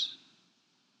leave us.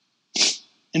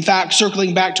 In fact,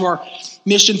 circling back to our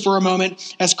mission for a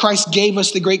moment, as Christ gave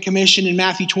us the Great Commission in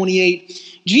Matthew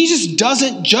 28, Jesus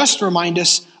doesn't just remind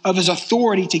us of his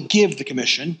authority to give the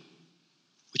commission,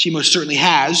 which he most certainly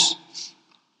has.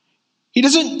 He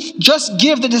doesn't just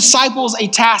give the disciples a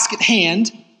task at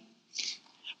hand.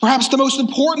 Perhaps the most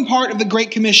important part of the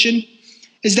Great Commission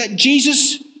is that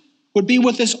Jesus would be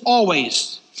with us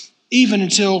always, even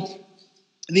until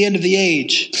the end of the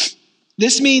age.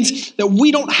 This means that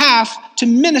we don't have to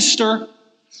minister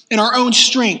in our own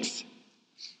strength.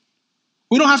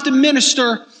 We don't have to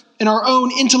minister in our own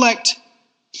intellect.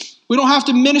 We don't have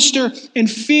to minister in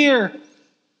fear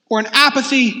or in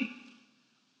apathy.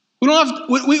 We don't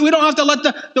have to let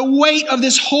the weight of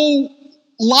this whole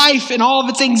life and all of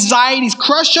its anxieties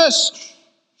crush us.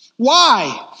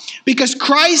 Why? Because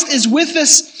Christ is with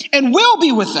us and will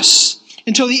be with us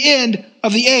until the end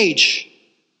of the age.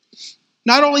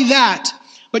 Not only that,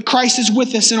 but Christ is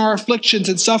with us in our afflictions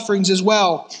and sufferings as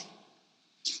well.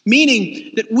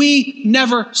 Meaning that we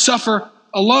never suffer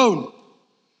alone.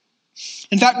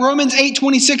 In fact, Romans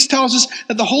 8:26 tells us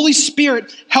that the Holy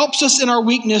Spirit helps us in our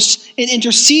weakness and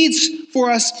intercedes for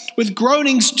us with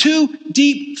groanings too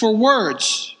deep for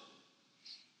words.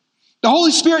 The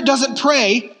Holy Spirit doesn't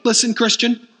pray, listen,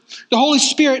 Christian, the Holy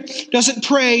Spirit doesn't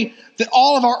pray that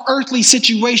all of our earthly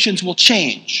situations will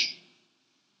change.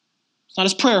 It's not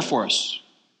his prayer for us.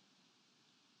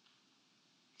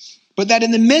 But that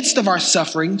in the midst of our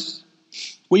sufferings,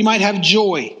 we might have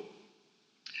joy,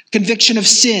 conviction of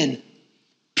sin,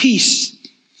 peace,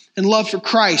 and love for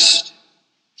Christ.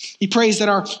 He prays that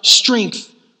our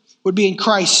strength would be in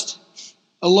Christ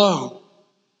alone.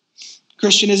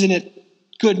 Christian, isn't it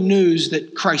good news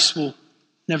that Christ will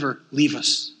never leave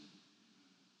us?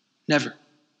 Never.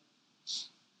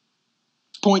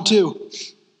 Point 2.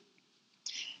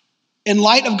 In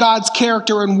light of God's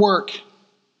character and work,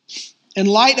 in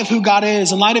light of who God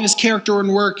is, in light of his character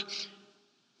and work,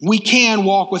 we can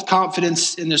walk with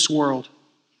confidence in this world.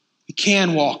 We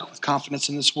can walk with confidence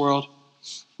in this world.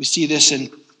 We see this in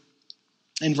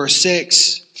verse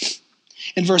 6.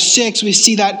 In verse 6, we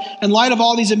see that in light of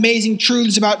all these amazing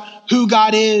truths about who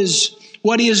God is,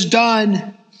 what he has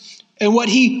done, and what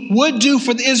he would do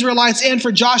for the Israelites and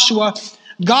for Joshua,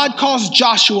 God calls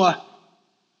Joshua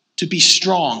to be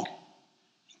strong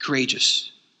and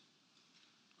courageous.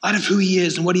 In light of who he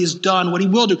is and what he has done, what he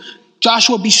will do,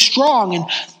 Joshua, be strong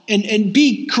and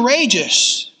be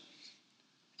courageous.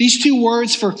 These two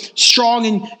words for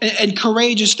strong and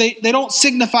courageous, they don't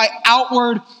signify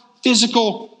outward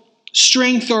physical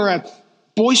strength or a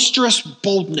boisterous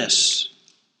boldness.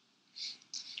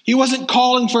 He wasn't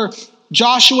calling for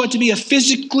Joshua to be a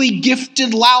physically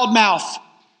gifted loudmouth.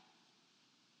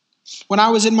 When I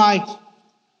was in my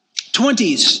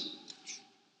 20s,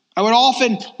 I would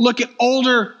often look at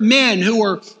older men who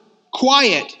were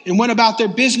quiet and went about their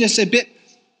business a bit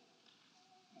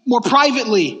more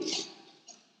privately,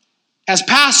 as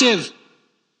passive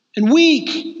and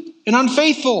weak and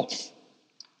unfaithful.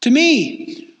 To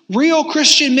me, real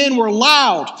Christian men were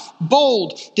loud,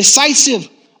 bold, decisive,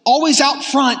 always out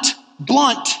front,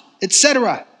 blunt,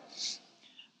 etc.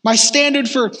 My standard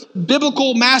for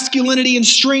biblical masculinity and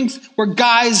strength were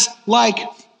guys like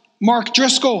Mark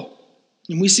Driscoll,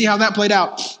 and we see how that played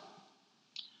out.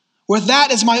 With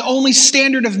that as my only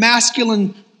standard of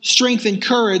masculine strength and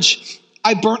courage,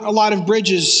 I burnt a lot of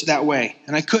bridges that way,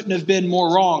 and I couldn't have been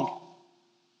more wrong.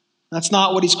 That's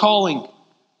not what he's calling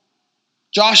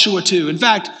Joshua to. In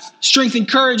fact, strength and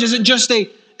courage isn't just a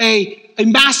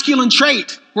masculine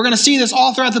trait. We're going to see this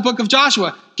all throughout the book of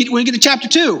Joshua. When we get to chapter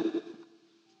 2,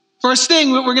 first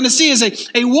thing what we're going to see is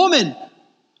a woman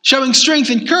showing strength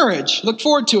and courage. Look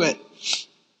forward to it.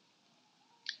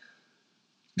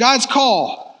 God's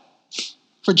call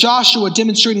for Joshua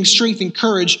demonstrating strength and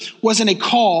courage wasn't a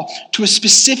call to a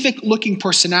specific looking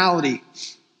personality.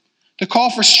 The call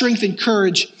for strength and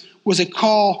courage was a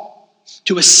call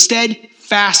to a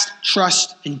steadfast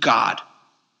trust in God.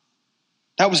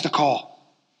 That was the call.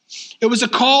 It was a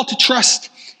call to trust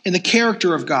in the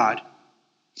character of God.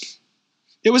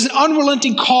 It was an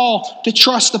unrelenting call to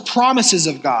trust the promises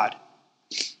of God.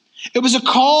 It was a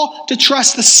call to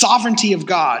trust the sovereignty of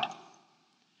God.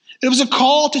 It was a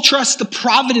call to trust the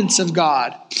providence of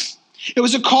God. It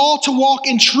was a call to walk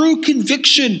in true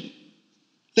conviction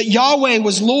that Yahweh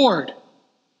was Lord.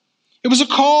 It was a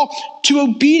call to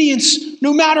obedience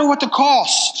no matter what the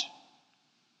cost.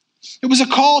 It was a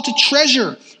call to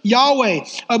treasure Yahweh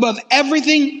above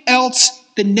everything else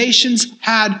the nations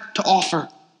had to offer.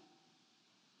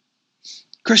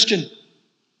 Christian,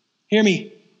 hear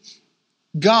me.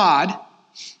 God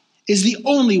is the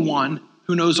only one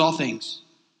who knows all things.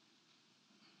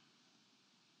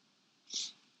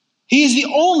 He is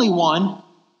the only one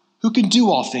who can do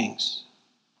all things.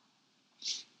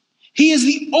 He is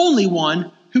the only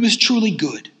one who is truly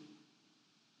good.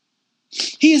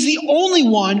 He is the only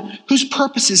one whose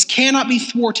purposes cannot be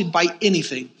thwarted by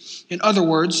anything. In other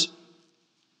words,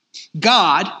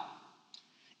 God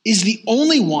is the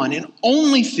only one and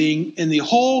only thing in the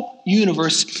whole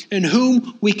universe in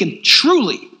whom we can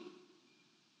truly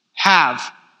have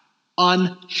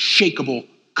unshakable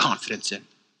confidence in.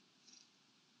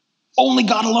 Only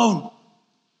God alone.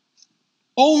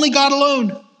 Only God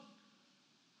alone.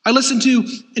 I listen to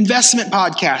investment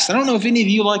podcasts. I don't know if any of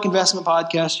you like investment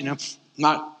podcasts. I'm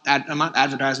not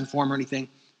advertising for them or anything.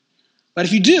 But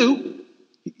if you do,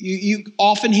 you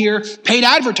often hear paid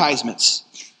advertisements.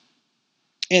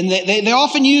 And they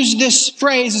often use this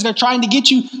phrase as they're trying to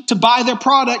get you to buy their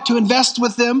product, to invest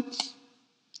with them.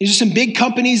 These are some big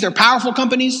companies. They're powerful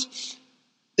companies.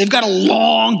 They've got a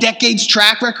long decades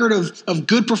track record of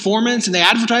good performance, and they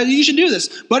advertise, you should do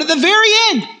this. But at the very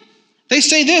end, they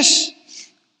say this: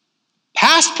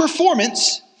 past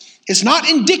performance is not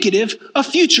indicative of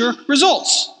future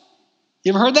results.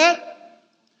 You ever heard that?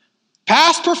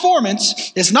 Past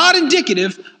performance is not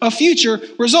indicative of future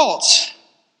results.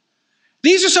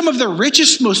 These are some of the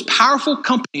richest, most powerful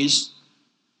companies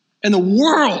in the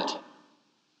world.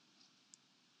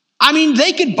 I mean,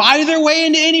 they could buy their way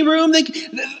into any room. They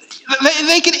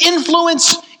could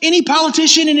influence any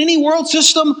politician in any world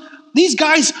system. These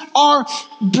guys are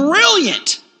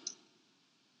brilliant,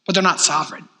 but they're not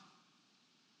sovereign.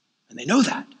 And they know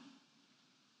that.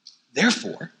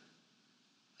 Therefore,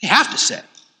 they have to say,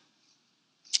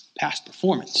 past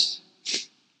performance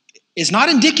is not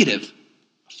indicative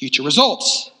of future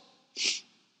results.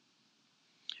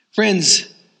 Friends,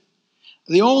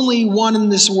 the only one in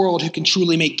this world who can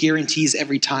truly make guarantees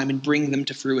every time and bring them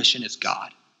to fruition is God.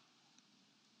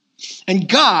 And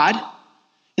God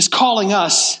is calling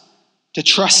us to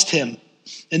trust him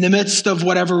in the midst of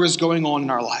whatever is going on in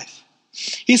our life.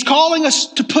 He's calling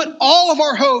us to put all of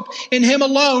our hope in him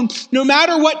alone, no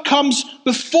matter what comes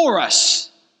before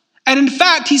us. And in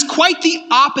fact, he's quite the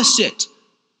opposite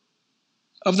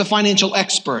of the financial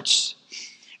experts.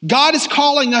 God is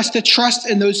calling us to trust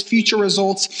in those future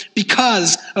results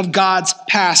because of God's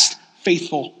past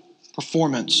faithful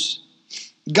performance.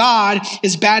 God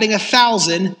is batting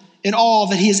 1,000 in all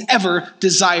that he has ever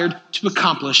desired to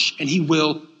accomplish, and he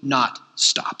will not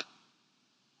stop.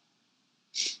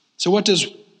 So what does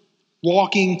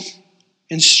walking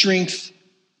in strength,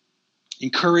 in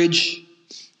courage,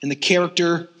 in the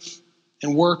character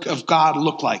and work of God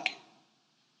look like?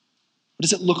 What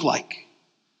does it look like?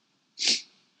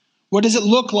 What does it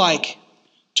look like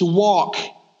to walk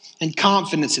in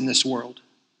confidence in this world?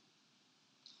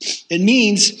 It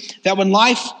means that when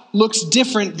life looks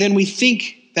different than we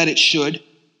think that it should,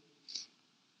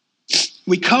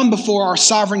 we come before our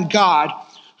sovereign God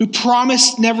who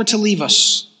promised never to leave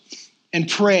us and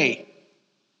pray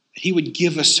that he would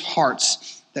give us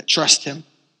hearts that trust him.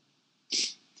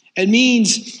 It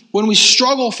means when we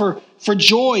struggle for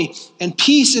joy and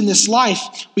peace in this life,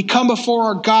 we come before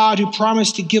our God who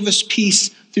promised to give us peace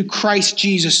through Christ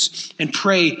Jesus and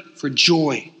pray for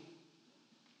joy.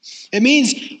 It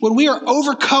means when we are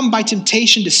overcome by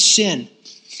temptation to sin,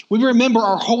 we remember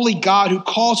our holy God who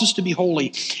calls us to be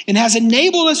holy and has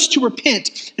enabled us to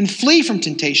repent and flee from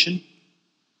temptation,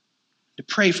 to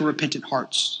pray for repentant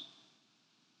hearts.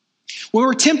 When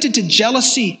we're tempted to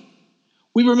jealousy,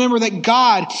 we remember that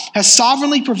God has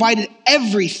sovereignly provided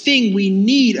everything we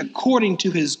need according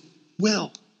to his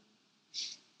will.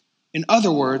 In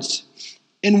other words,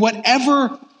 in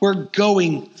whatever we're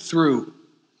going through,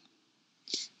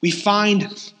 we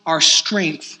find our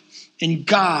strength in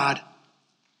God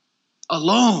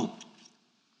alone.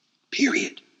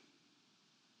 Period.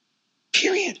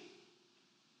 Period.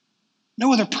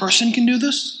 No other person can do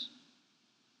this.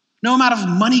 No amount of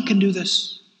money can do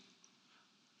this.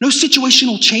 No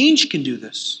situational change can do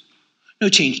this. No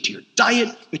change to your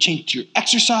diet, no change to your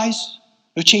exercise,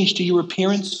 no change to your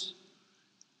appearance.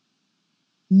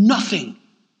 Nothing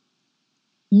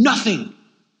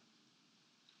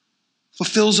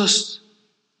fulfills us,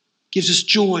 gives us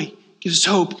joy, gives us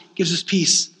hope, gives us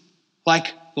peace,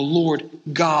 like the Lord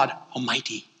God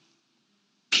Almighty.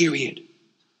 Period.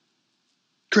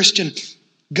 Christian,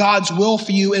 God's will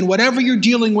for you and whatever you're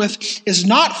dealing with is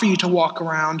not for you to walk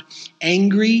around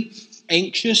angry,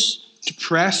 anxious,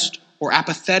 depressed, or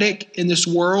apathetic in this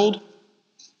world,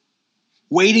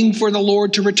 waiting for the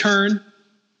Lord to return.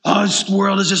 Oh, this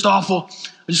world is just awful.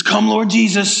 Just come, Lord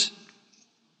Jesus.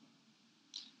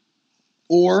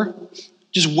 Or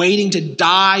just waiting to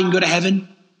die and go to heaven.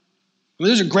 I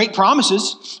mean, those are great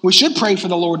promises. We should pray for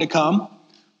the Lord to come,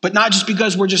 but not just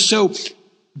because we're just so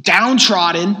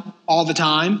downtrodden all the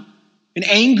time and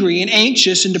angry and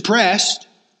anxious and depressed.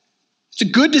 It's a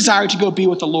good desire to go be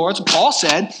with the Lord. That's what Paul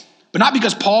said, but not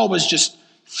because Paul was just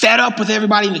fed up with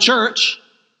everybody in the church.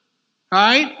 All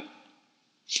right?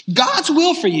 God's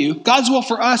will for you, God's will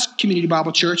for us, Community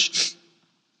Bible Church,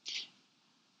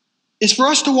 is for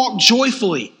us to walk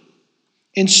joyfully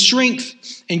in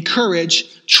strength and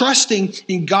courage, trusting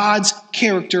in God's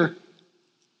character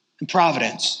and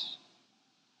providence.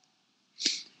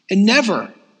 And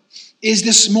never is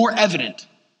this more evident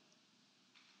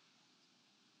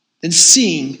than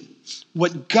seeing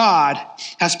what God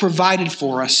has provided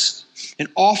for us and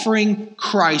offering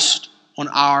Christ on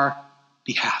our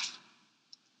behalf.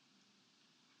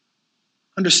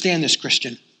 Understand this,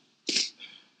 Christian,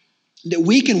 that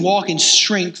we can walk in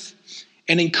strength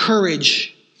and in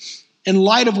courage in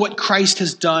light of what Christ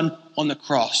has done on the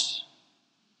cross.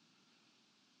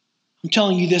 I'm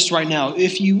telling you this right now.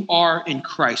 If you are in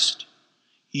Christ,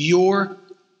 your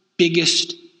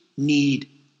biggest need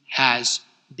has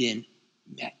been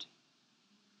met.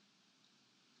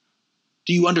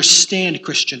 Do you understand,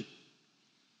 Christian,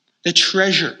 the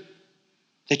treasure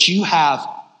that you have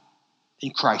in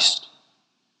Christ?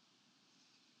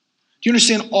 Do you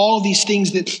understand all of these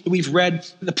things that we've read,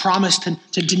 the promise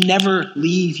to never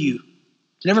leave you,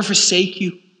 to never forsake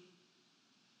you,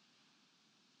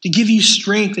 to give you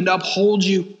strength and to uphold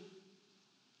you,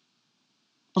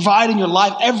 provide in your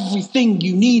life everything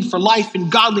you need for life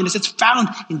and godliness? It's found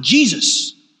in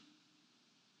Jesus.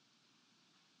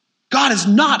 God has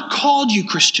not called you,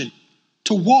 Christian,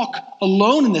 to walk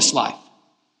alone in this life.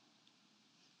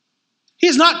 He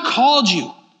has not called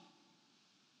you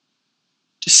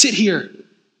to sit here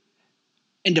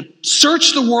and to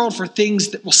search the world for things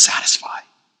that will satisfy.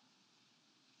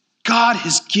 God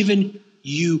has given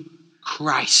you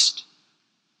Christ.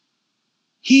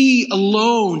 He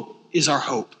alone is our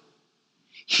hope.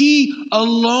 He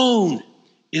alone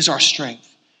is our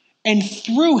strength. And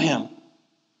through him,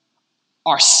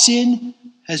 our sin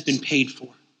has been paid for.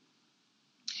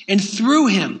 And through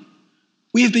him,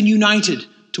 we have been united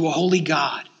to a holy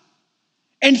God.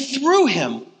 And through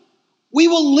him, we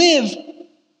will live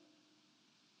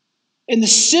in the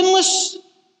sinless,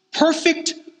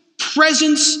 perfect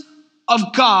presence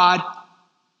of God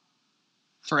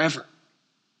forever.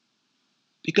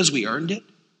 Because we earned it?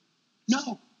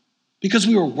 No. Because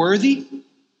we were worthy?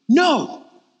 No.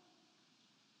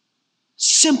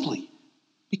 simply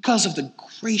because of the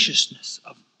graciousness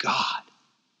of God.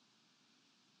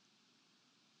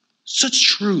 Such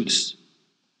truths.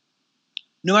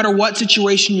 No matter what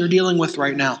situation you're dealing with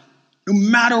right now, no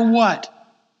matter what,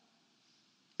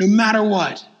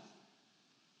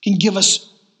 can give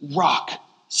us rock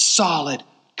solid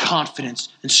confidence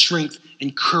and strength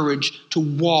and courage to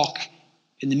walk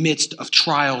in the midst of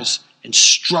trials and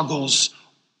struggles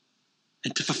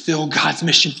and to fulfill God's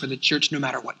mission for the church no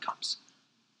matter what comes.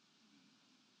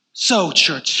 So,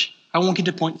 church, I won't get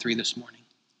to point 3 this morning.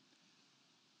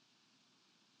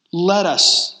 Let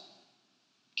us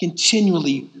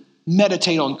continually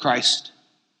meditate on Christ.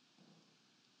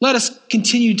 Let us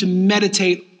continue to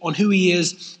meditate on who he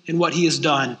is and what he has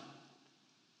done. And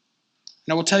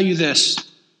I will tell you this,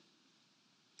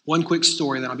 one quick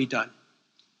story, then I'll be done.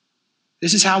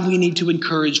 This is how we need to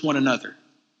encourage one another.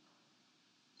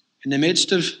 In the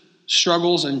midst of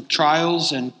struggles and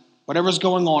trials and whatever's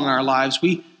going on in our lives,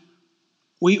 we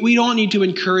don't need to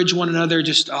encourage one another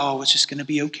just, it's just going to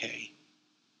be okay.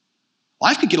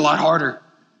 Life could get a lot harder.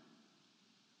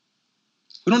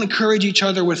 We don't encourage each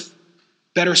other with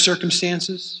better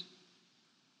circumstances.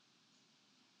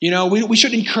 We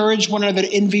shouldn't encourage one another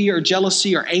to envy or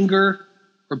jealousy or anger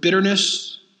or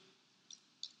bitterness.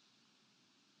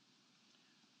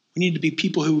 We need to be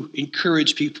people who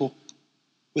encourage people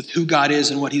with who God is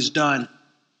and what he's done.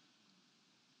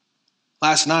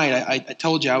 Last night, I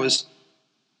told you I was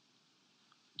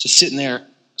just sitting there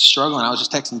struggling. I was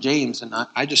just texting James, and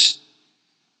I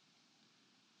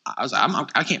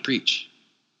can't preach.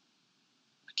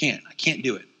 I can't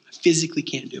do it. I physically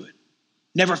can't do it.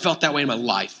 Never felt that way in my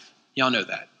life. Y'all know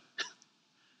that.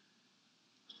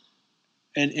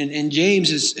 And James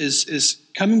is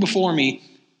coming before me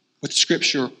with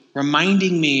scripture,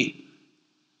 reminding me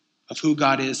of who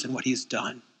God is and what he's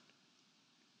done.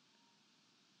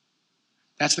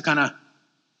 That's the kind of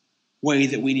way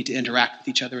that we need to interact with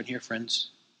each other in here,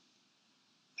 friends.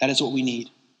 That is what we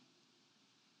need.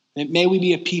 And may we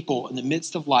be a people in the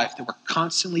midst of life that we're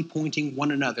constantly pointing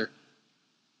one another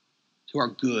to our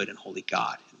good and holy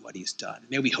God and what he's done.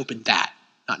 May we hope in that,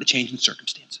 not in a change in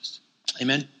circumstances.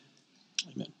 Amen?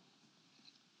 Amen.